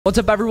What's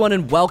up, everyone,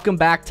 and welcome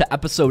back to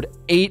episode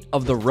 8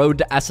 of the Road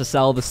to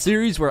SSL, the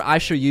series where I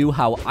show you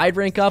how I'd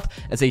rank up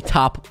as a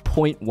top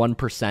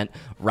 0.1%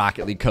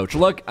 Rocket League coach.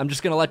 Look, I'm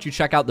just going to let you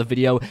check out the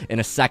video in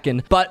a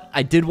second, but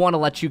I did want to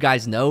let you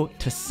guys know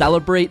to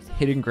celebrate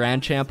hitting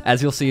Grand Champ.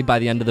 As you'll see by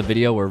the end of the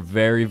video, we're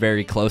very,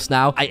 very close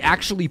now. I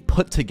actually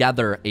put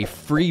together a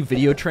free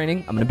video training.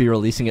 I'm going to be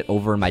releasing it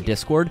over in my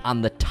Discord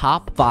on the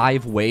top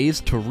 5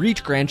 ways to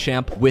reach Grand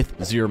Champ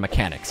with zero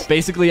mechanics.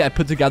 Basically, I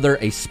put together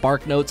a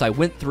Spark Notes. I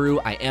went through,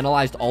 I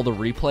analyzed all the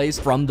replays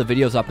from the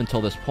videos up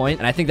until this point,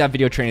 and I think that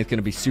video training is going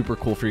to be super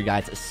cool for you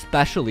guys,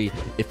 especially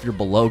if you're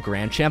below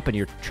Grand Champ and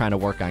you're trying to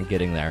work on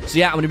getting there. So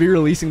yeah, I'm going to be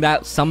releasing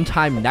that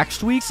sometime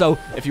next week, so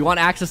if you want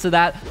access to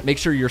that, make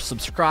sure you're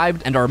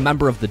subscribed and are a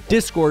member of the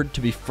Discord to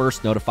be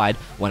first notified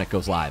when it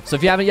goes live. So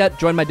if you haven't yet,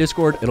 join my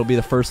Discord. It'll be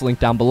the first link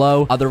down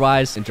below.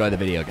 Otherwise, enjoy the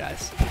video,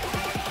 guys.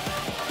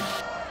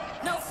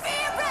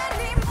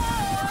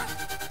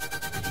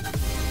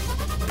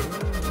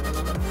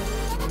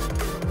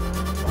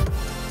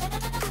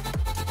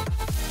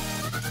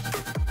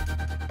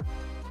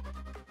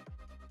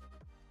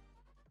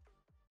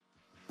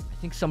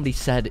 I think somebody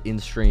said in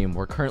stream,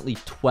 we're currently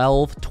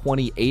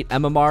 1228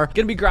 MMR.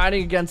 Gonna be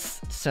grinding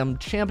against some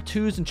Champ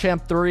 2s and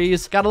Champ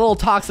 3s. Got a little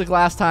toxic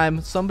last time.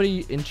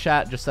 Somebody in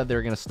chat just said they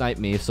were gonna snipe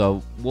me,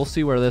 so we'll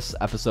see where this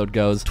episode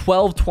goes.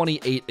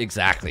 1228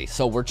 exactly.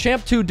 So we're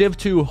Champ 2, Div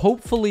 2.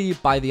 Hopefully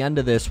by the end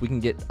of this, we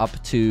can get up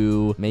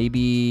to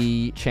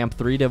maybe Champ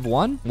 3, Div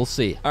 1. We'll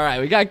see. All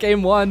right, we got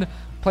game 1.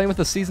 Playing with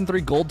the Season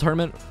 3 Gold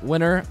Tournament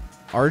winner,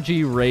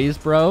 RG Rays,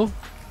 bro,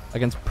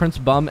 against Prince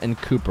Bum and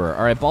Cooper.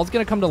 All right, ball's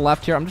going to come to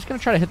left here. I'm just going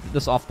to try to hit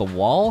this off the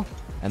wall,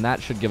 and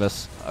that should give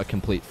us a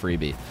complete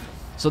freebie.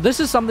 So this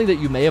is something that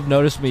you may have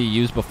noticed me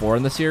use before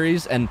in the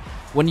series, and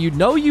when you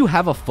know you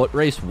have a foot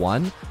race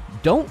 1,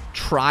 don't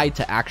try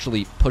to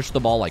actually push the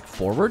ball like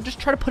forward. Just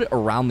try to put it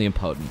around the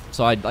opponent.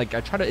 So I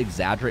try to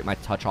exaggerate my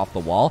touch off the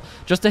wall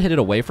just to hit it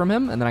away from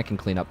him, and then I can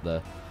clean up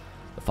the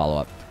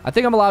follow-up. I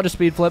think I'm allowed to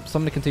speed flip, so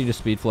I'm going to continue to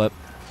speed flip.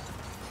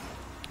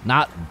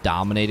 Not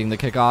dominating the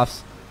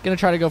kickoffs. Gonna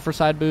try to go for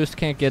side boost,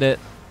 can't get it,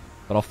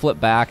 but I'll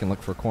flip back and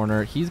look for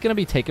corner. He's gonna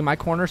be taking my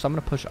corner, so I'm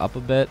gonna push up a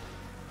bit,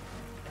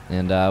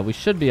 and we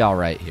should be all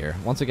right here.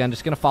 Once again,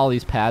 just gonna follow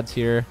these pads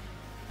here.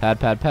 Pad,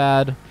 pad,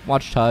 pad,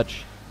 watch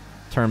touch,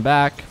 turn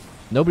back.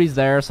 Nobody's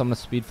there, so I'm gonna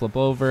speed flip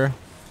over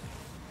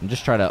and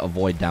just try to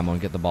avoid demo and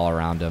get the ball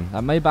around him.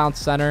 That may bounce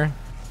center.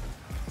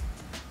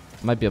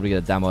 Might be able to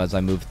get a demo as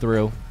I move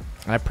through,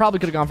 and I probably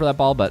could have gone for that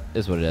ball, but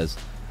is what it is.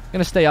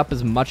 Gonna stay up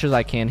as much as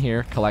I can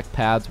here, collect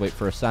pads, wait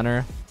for a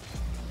center.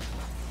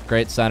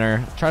 Great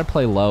center. Try to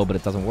play low, but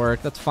it doesn't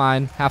work. That's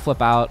fine. Half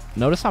flip out.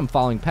 Notice I'm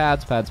following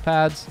pads, pads,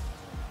 pads.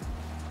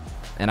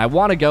 And I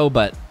want to go,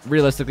 but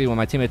realistically, when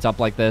my teammate's up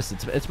like this,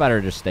 it's better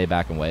to just stay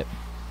back and wait.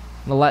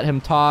 I'm going to let him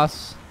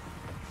toss.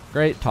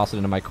 Great. Toss it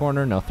into my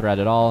corner. No threat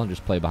at all.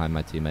 Just play behind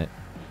my teammate.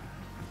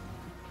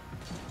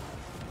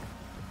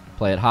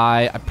 Play it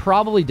high. I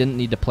probably didn't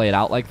need to play it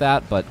out like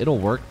that, but it'll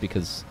work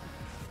because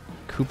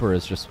Cooper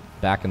is just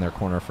back in their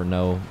corner for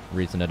no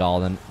reason at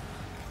all. Then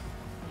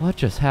what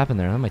just happened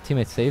there? My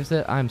teammate saves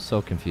it? I'm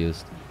so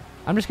confused.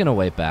 I'm just going to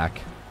wait back.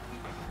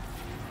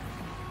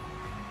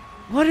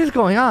 What is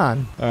going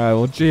on? All right,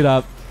 we'll cheat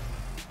up.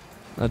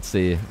 Let's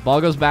see.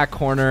 Ball goes back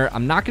corner.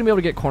 I'm not going to be able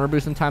to get corner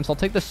boost in time, so I'll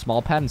take this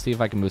small pad and see if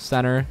I can move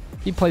center.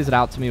 He plays it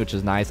out to me, which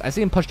is nice. I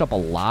see him pushed up a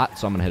lot,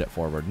 so I'm going to hit it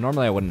forward.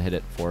 Normally, I wouldn't hit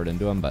it forward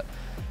into him, but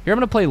here I'm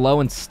going to play low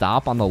and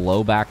stop on the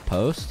low back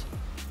post.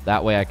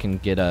 That way I can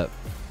get a...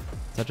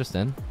 Is that just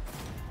in?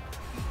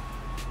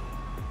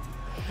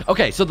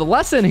 Okay, so the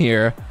lesson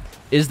here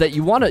is that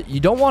you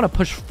don't want to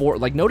push forward.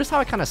 Like, notice how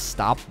I kind of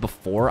stopped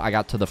before I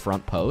got to the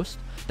front post.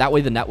 That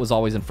way the net was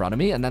always in front of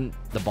me, and then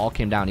the ball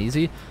came down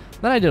easy.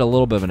 Then I did a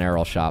little bit of an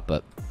arrow shot,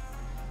 but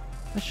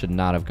that should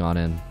not have gone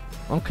in.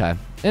 Okay.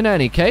 In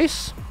any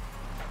case,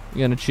 I'm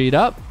going to cheat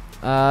up.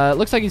 It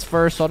looks like he's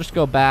first, so I'll just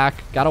go back.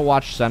 Got to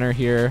watch center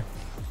here.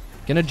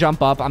 Going to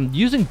jump up. I'm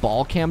using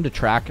ball cam to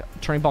track,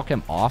 turning ball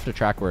cam off to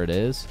track where it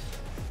is.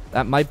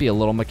 That might be a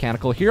little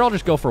mechanical. Here, I'll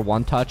just go for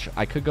one touch.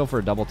 I could go for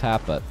a double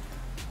tap, but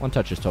one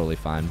touch is totally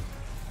fine.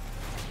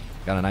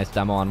 Got a nice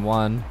demo on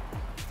one.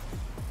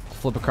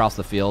 Flip across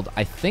the field.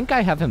 I think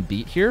I have him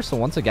beat here, so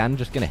once again,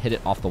 just going to hit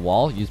it off the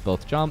wall. Use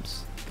both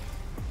jumps.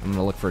 I'm going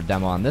to look for a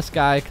demo on this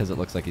guy because it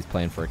looks like he's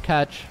playing for a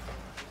catch.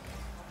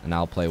 And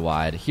I'll play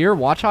wide. Here,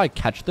 watch how I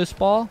catch this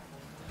ball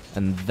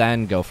and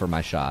then go for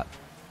my shot.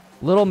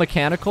 Little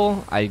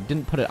mechanical. I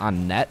didn't put it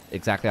on net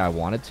exactly how I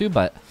wanted to,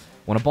 but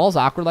when a ball's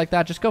awkward like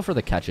that, just go for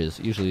the catches.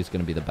 Usually it's going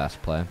to be the best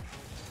play.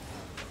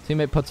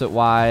 Teammate puts it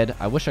wide.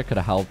 I wish I could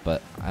have helped,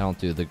 but I don't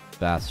do the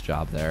best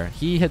job there.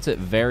 He hits it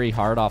very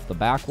hard off the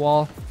back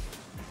wall,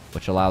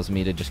 which allows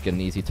me to just get an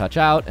easy touch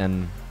out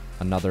and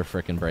another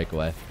frickin'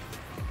 breakaway.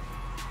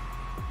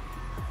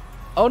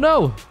 Oh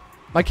no!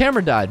 My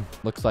camera died.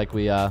 Looks like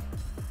we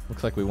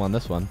won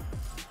this one.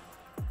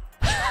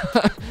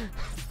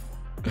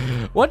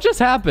 What just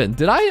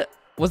happened?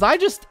 Was I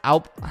just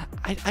out?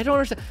 I don't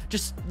understand.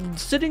 Just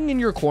sitting in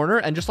your corner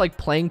and just like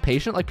playing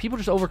patient. Like people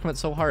just overcommit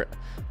so hard.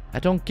 I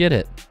don't get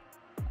it.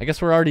 I guess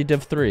we're already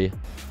Div 3.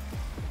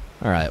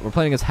 All right, we're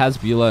playing as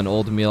Hasbula and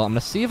Old Meal. I'm going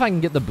to see if I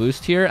can get the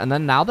boost here. And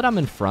then now that I'm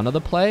in front of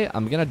the play,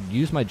 I'm going to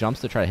use my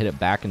jumps to try to hit it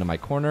back into my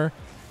corner.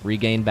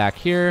 Regain back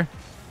here.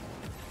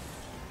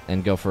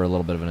 And go for a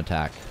little bit of an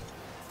attack.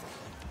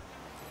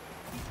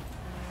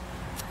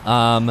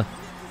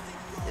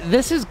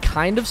 This is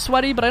kind of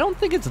sweaty, but I don't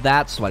think it's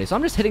that sweaty. So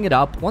I'm just hitting it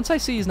up. Once I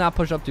see he's not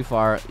pushed up too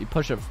far, you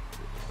push it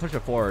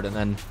forward and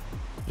then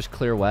just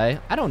clear away.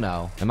 I don't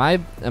know. Am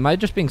I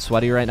just being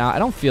sweaty right now? I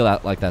don't feel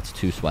that like that's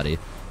too sweaty.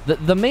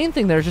 The main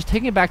thing there is just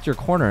taking it back to your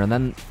corner, and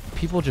then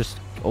people just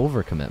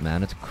overcommit,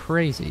 man. It's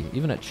crazy,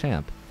 even at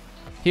champ.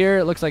 Here,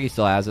 it looks like he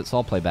still has it, so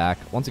I'll play back.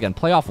 Once again,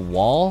 play off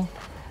wall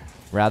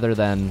rather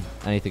than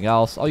anything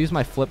else. I'll use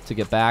my flip to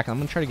get back. I'm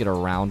going to try to get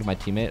around my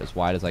teammate as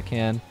wide as I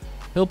can.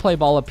 He'll play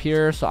ball up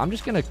here, so I'm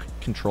just going to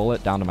control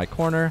it down to my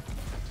corner,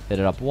 hit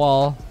it up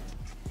wall.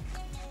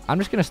 I'm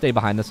just going to stay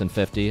behind this in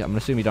 50. I'm going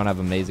to assume you don't have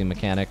amazing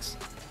mechanics.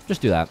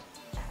 Just do that.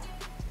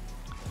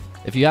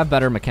 If you have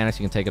better mechanics,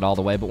 you can take it all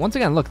the way. But once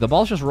again, look, the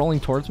ball's just rolling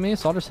towards me,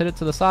 so I'll just hit it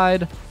to the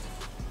side,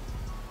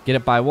 get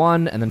it by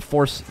 1, and then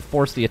force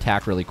the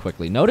attack really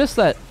quickly. Notice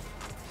that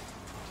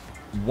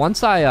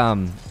once I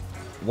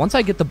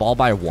get the ball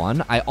by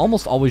 1, I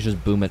almost always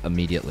just boom it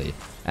immediately.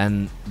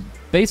 And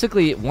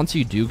basically, once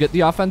you do get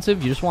the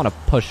offensive, you just want to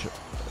push.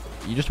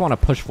 You just want to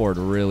push forward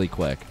really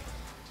quick,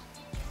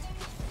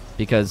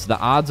 because the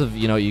odds of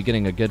you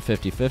getting a good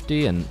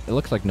 50-50, and it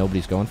looks like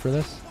nobody's going for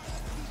this.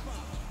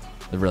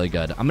 They're really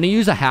good. I'm going to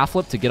use a half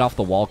flip to get off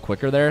the wall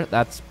quicker there.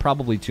 That's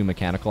probably too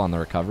mechanical on the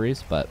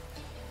recoveries, but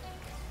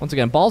once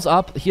again, ball's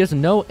up. He has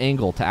no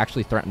angle to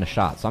actually threaten a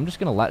shot, so I'm just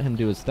going to let him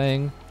do his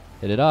thing.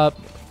 Hit it up.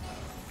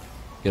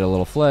 Get a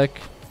little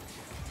flick.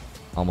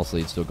 Almost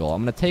leads to a goal.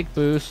 I'm going to take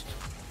boost.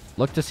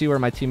 Look to see where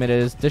my teammate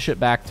is. Dish it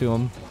back to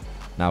him.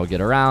 Now we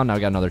get around. Now we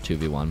got another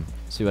 2v1.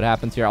 See what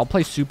happens here. I'll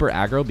play super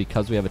aggro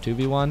because we have a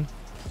 2v1,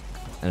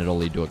 and it'll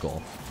lead to a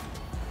goal.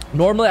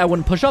 Normally, I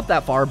wouldn't push up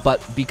that far,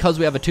 but because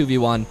we have a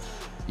 2v1,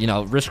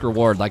 risk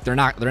reward, like they're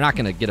not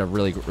going to get a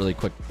really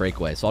quick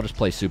breakaway. So I'll just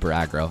play super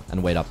aggro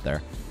and wait up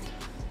there.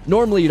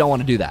 Normally, you don't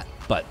want to do that,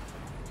 but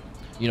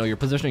your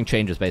positioning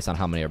changes based on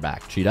how many are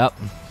back. Cheat up.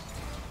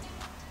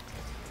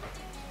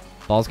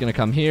 Ball's going to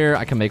come here.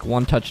 I can make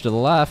one touch to the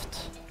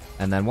left.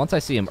 And then once I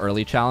see him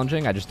early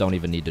challenging, I just don't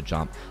even need to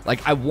jump.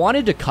 Like, I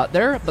wanted to cut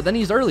there, but then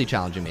he's early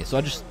challenging me. So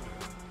I just,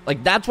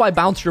 like, that's why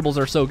bounce dribbles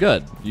are so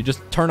good. You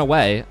just turn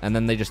away, and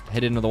then they just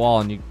hit into the wall,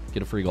 and you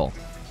get a free goal.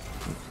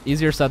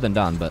 Easier said than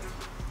done, but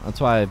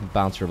that's why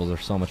bounce dribbles are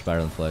so much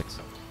better than flicks.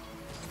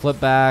 Flip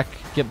back,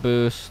 get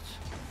boost.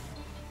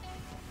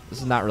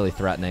 This is not really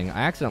threatening.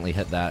 I accidentally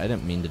hit that. I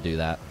didn't mean to do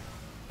that,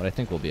 but I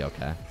think we'll be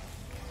okay.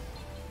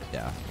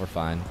 Yeah, we're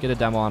fine. Get a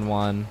demo on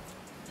 1.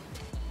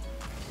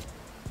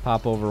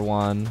 Pop over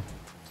 1.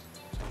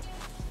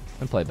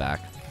 And play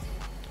back.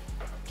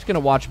 Just going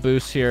to watch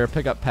boost here.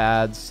 Pick up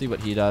pads. See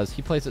what he does.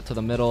 He plays it to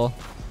the middle.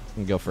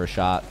 And go for a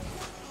shot.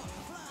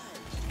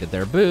 Get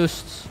their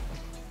boosts.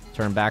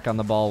 Turn back on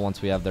the ball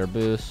once we have their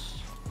boost.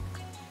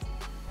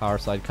 Power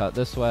slide cut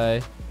this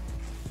way.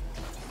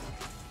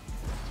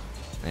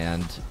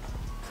 And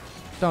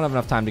don't have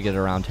enough time to get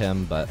around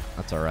him, but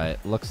that's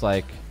alright. Looks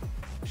like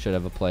should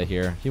have a play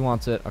here. He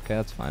wants it. Okay,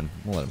 that's fine.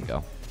 We'll let him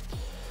go.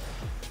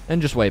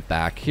 And just wait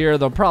back. Here,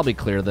 they'll probably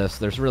clear this.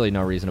 There's really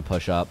no reason to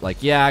push up.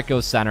 Like, yeah, it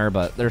goes center,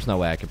 but there's no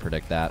way I can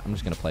predict that. I'm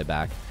just going to play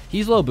back.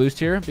 He's low boost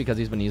here because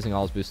he's been using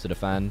all his boost to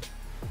defend.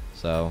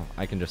 So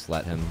I can just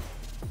let him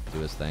do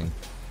his thing.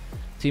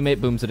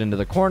 Teammate booms it into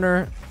the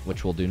corner,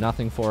 which will do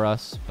nothing for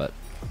us. But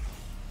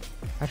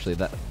actually,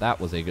 that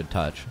was a good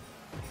touch.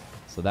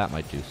 So that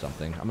might do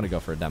something. I'm going to go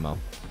for a demo.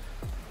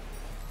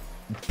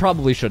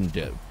 Probably shouldn't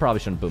do it. Probably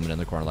shouldn't boom it in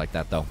the corner like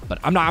that, though. But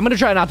I'm going to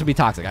try not to be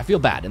toxic. I feel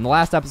bad. In the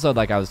last episode,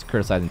 like, I was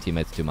criticizing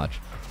teammates too much.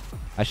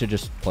 I should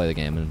just play the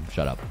game and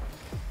shut up.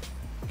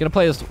 Going to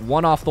play this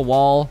one off the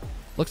wall.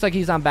 Looks like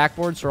he's on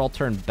backboard, so I'll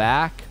turn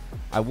back.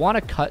 I want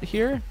to cut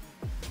here.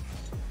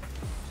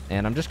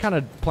 And I'm just kind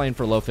of playing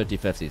for low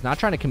 50-50s. Not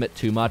trying to commit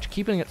too much.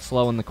 Keeping it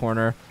slow in the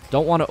corner.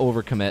 Don't want to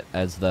overcommit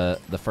as the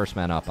first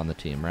man up on the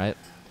team, right?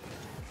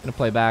 Going to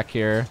play back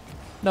here.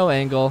 No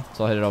angle,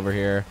 so I'll hit it over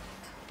here.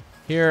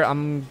 Here,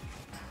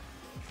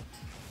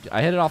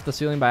 I hit it off the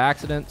ceiling by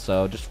accident,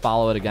 so just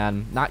follow it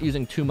again. Not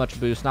using too much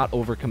boost, not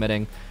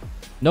overcommitting.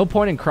 No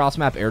point in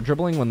cross-map air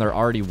dribbling when they're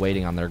already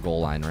waiting on their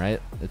goal line,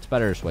 right? It's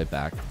better to just wait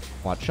back.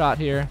 Watch shot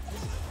here.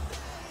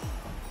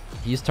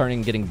 He's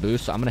turning, getting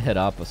boost, so I'm going to hit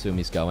up, assume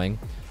he's going.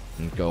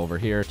 And go over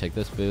here, take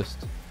this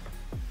boost.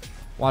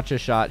 Watch his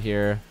shot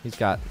here. He's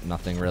got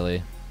nothing,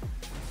 really.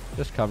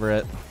 Just cover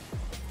it.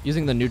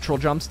 Using the neutral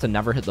jumps to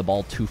never hit the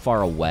ball too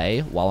far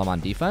away while I'm on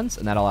defense,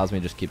 and that allows me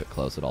to just keep it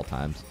close at all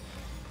times.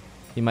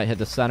 He might hit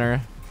the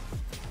center.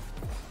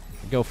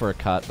 Go for a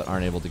cut, but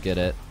aren't able to get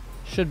it.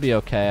 Should be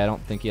okay. I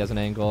don't think he has an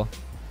angle.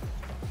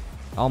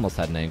 Almost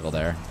had an angle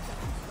there.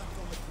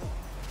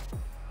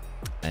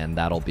 And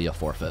that'll be a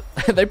forfeit.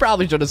 They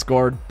probably should have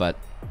scored, but...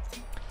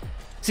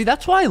 See,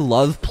 that's why I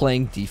love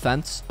playing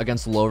defense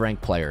against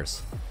low-ranked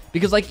players.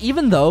 Because, like,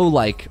 even though,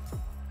 like...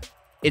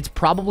 it's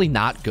probably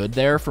not good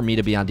there for me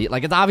to be on D.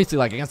 Like, it's obviously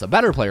like against a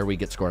better player we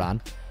get scored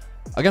on.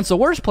 Against the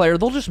worst player,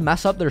 they'll just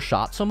mess up their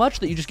shot so much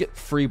that you just get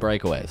free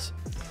breakaways.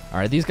 All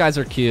right, these guys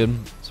are cute,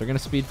 so we're going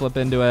to speed flip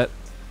into it.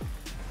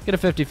 Get a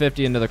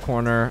 50-50 into the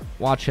corner.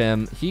 Watch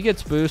him. He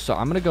gets boost, so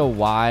I'm going to go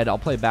wide. I'll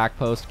play back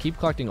post. Keep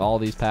collecting all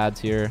these pads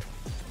here.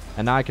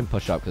 And now I can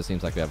push up because it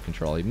seems like we have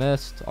control. He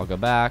missed. I'll go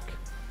back.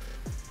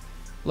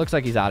 Looks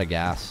like he's out of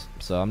gas,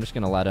 so I'm just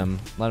going to let him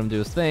do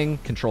his thing.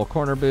 Control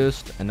corner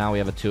boost, and now we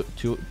have a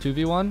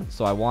 2v1,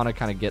 so I want to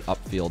kind of get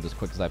upfield as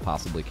quick as I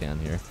possibly can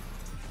here.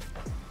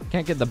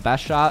 Can't get the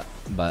best shot,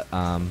 but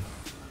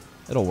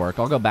it'll work.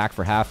 I'll go back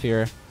for half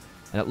here.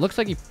 And it looks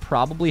like he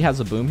probably has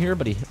a boom here,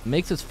 but he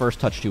makes his first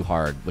touch too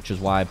hard, which is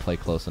why I play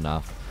close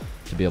enough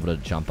to be able to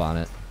jump on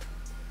it.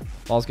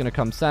 Ball's going to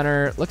come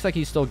center. Looks like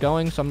he's still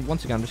going, so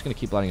once again, I'm just going to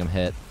keep letting him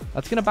hit.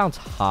 That's going to bounce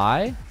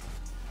high.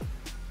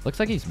 Looks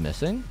like he's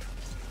missing.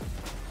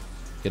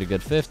 Get a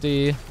good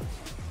 50.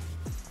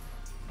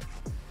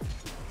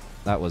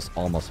 That was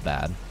almost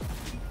bad.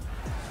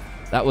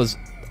 That was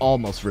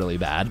almost really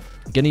bad.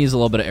 Gonna use a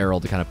little bit of arrow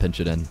to kind of pinch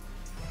it in.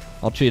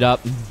 I'll cheat up.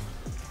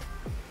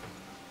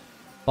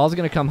 Ball's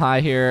going to come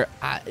high here.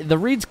 The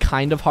read's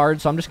kind of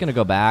hard, so I'm just going to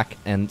go back.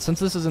 And since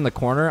this is in the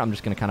corner, I'm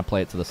just going to kind of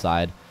play it to the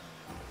side.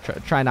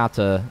 Try not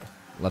to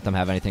let them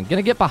have anything. Going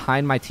to get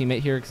behind my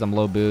teammate here because I'm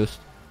low boost.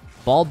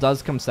 Ball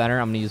does come center.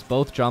 I'm going to use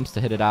both jumps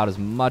to hit it out as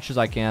much as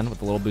I can with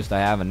the little boost I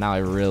have. And now I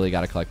really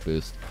got to collect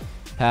boost.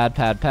 Pad,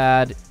 pad,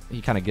 pad.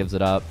 He kind of gives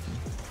it up.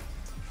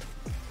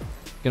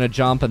 Going to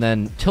jump and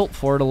then tilt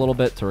forward a little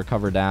bit to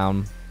recover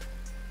down.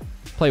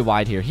 Play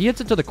wide here. He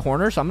hits it to the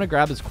corner, so I'm going to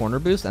grab his corner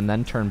boost and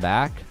then turn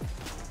back.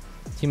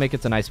 Teammate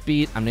gets a nice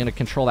beat. I'm going to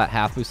control that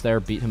half boost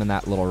there, beat him in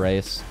that little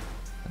race.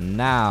 And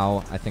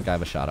now I think I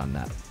have a shot on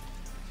net.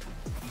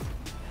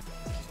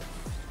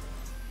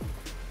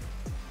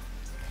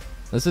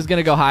 This is going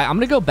to go high. I'm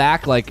going to go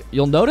back. Like,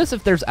 you'll notice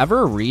if there's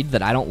ever a read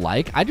that I don't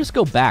like, I just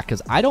go back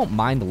because I don't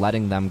mind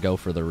letting them go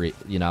for the read.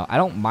 You know, I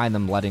don't mind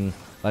them letting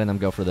them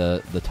go for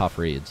the tough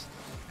reads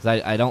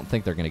because I don't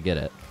think they're going to get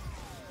it.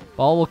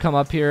 Ball will come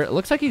up here. It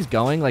looks like he's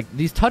going. Like,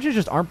 these touches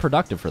just aren't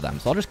productive for them.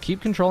 So I'll just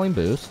keep controlling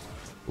boost.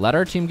 Let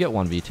our team get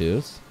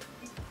 1v2s,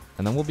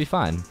 and then we'll be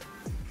fine.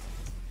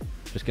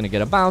 Just going to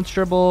get a bounce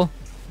dribble,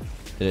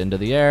 get it into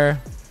the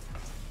air.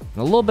 And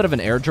a little bit of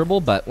an air dribble,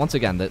 but once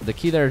again, the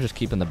key there is just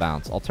keeping the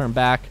bounce. I'll turn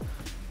back.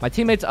 My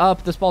teammate's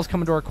up. This ball's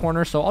coming to our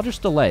corner, so I'll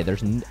just delay.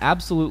 There's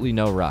absolutely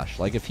no rush.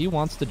 Like, if he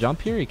wants to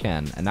jump here, he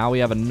can. And now we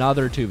have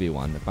another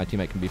 2v1 if my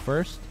teammate can be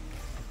first.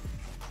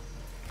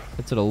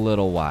 Hits it a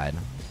little wide,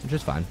 which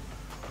is fine.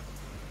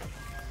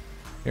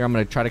 Here, I'm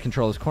going to try to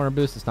control his corner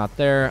boost. It's not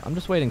there. I'm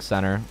just waiting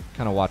center.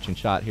 Kind of watching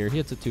shot here. He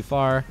hits it too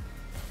far.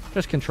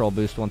 Just control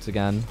boost once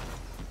again.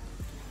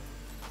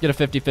 Get a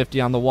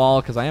 50-50 on the wall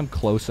because I am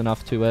close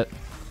enough to it.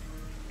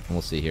 And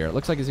we'll see here. It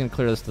looks like he's going to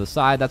clear this to the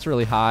side. That's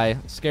really high.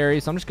 Scary,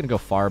 so I'm just going to go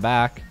far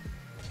back.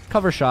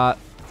 Cover shot.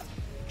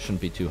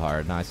 Shouldn't be too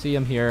hard. Now I see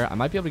him here. I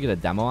might be able to get a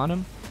demo on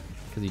him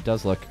because he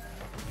does look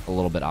a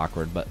little bit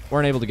awkward, but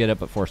weren't able to get it,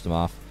 but forced him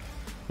off.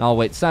 Now I'll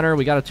wait center.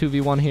 We got a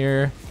 2v1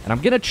 here. And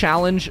I'm going to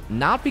challenge,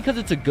 not because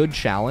it's a good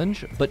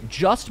challenge, but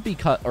just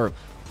because, or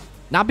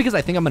not because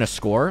I think I'm going to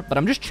score, but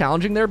I'm just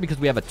challenging there because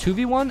we have a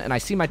 2v1 and I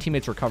see my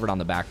teammates recovered on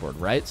the backboard,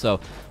 right? So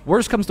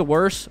worst comes to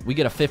worst, we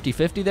get a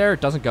 50-50 there.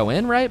 It doesn't go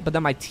in, right? But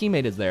then my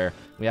teammate is there.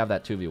 We have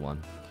that 2v1.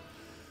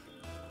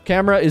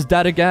 Camera is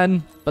dead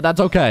again, but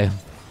that's okay.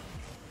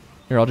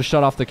 Here, I'll just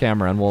shut off the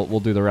camera and we'll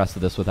do the rest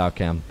of this without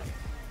cam.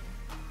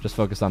 Just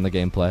focus on the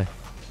gameplay.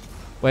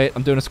 Wait,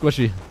 I'm doing a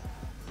squishy.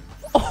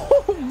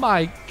 Oh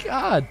my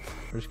god.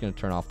 We're just going to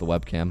turn off the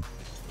webcam.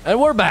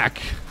 And we're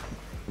back.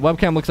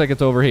 Webcam looks like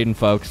it's overheating,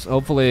 folks.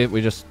 Hopefully,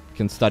 we just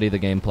can study the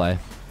gameplay.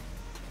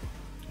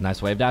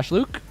 Nice wave dash,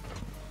 Luke.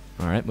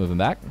 All right, moving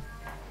back.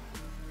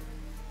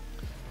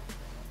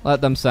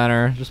 Let them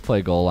center. Just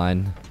play goal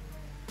line.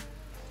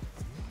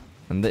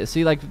 And they,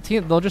 see, like,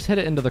 they'll just hit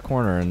it into the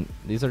corner, and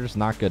these are just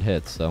not good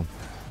hits, so.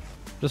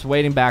 Just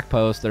waiting back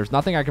post. There's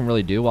nothing I can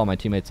really do while my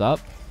teammate's up,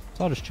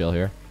 so I'll just chill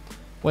here.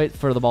 Wait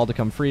for the ball to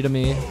come free to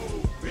me.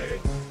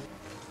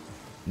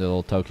 The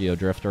little Tokyo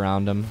drift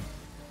around him.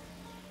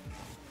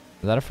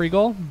 Is that a free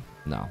goal?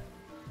 No. All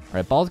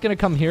right, ball's going to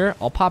come here.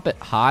 I'll pop it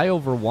high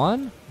over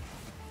one.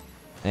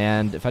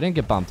 And if I didn't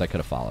get bumped, I could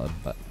have followed,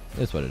 but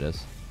it is what it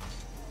is.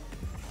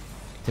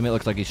 Teammate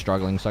looks like he's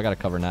struggling, so I got to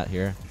cover net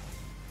here.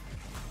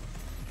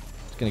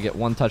 Just going to get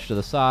one touch to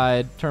the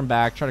side, turn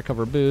back, try to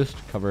cover boost,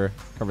 cover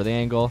the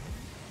angle.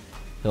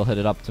 He'll hit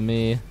it up to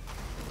me.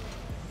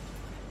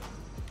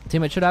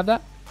 Teammate should have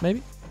that,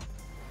 maybe.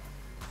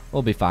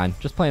 We'll be fine.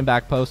 Just playing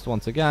back post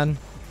once again.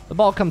 The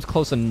ball comes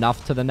close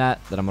enough to the net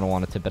that I'm going to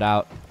want to tip it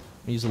out.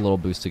 Use a little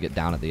boost to get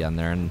down at the end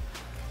there. And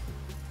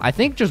I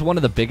think just one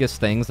of the biggest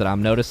things that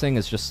I'm noticing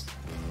is just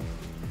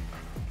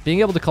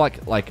being able to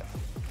collect, like,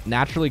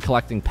 naturally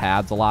collecting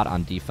pads a lot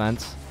on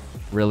defense.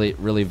 Really,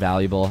 really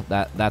valuable.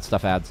 That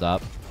stuff adds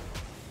up.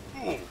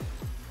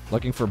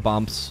 Looking for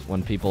bumps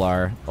when people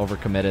are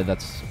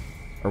overcommitted.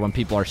 Or when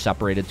people are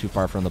separated too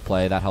far from the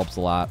play. That helps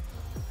a lot.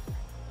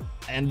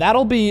 And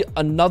that'll be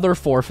another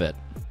forfeit.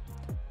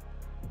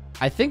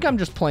 I think I'm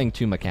just playing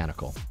too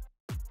mechanical.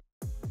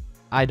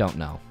 I don't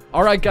know.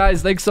 All right,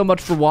 guys, thanks so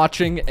much for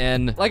watching.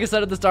 And like I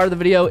said at the start of the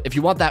video, if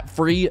you want that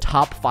free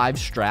top 5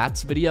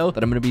 strats video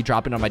that I'm going to be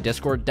dropping on my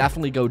Discord,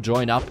 definitely go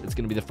join up. It's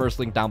going to be the first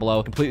link down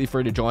below, completely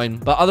free to join.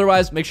 But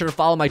otherwise, make sure to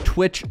follow my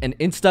Twitch and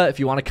Insta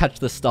if you want to catch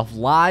this stuff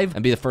live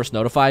and be the first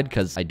notified,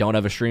 because I don't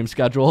have a stream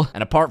schedule.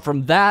 And apart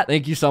from that,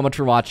 thank you so much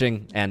for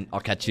watching, and I'll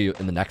catch you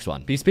in the next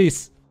one. Peace,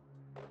 peace.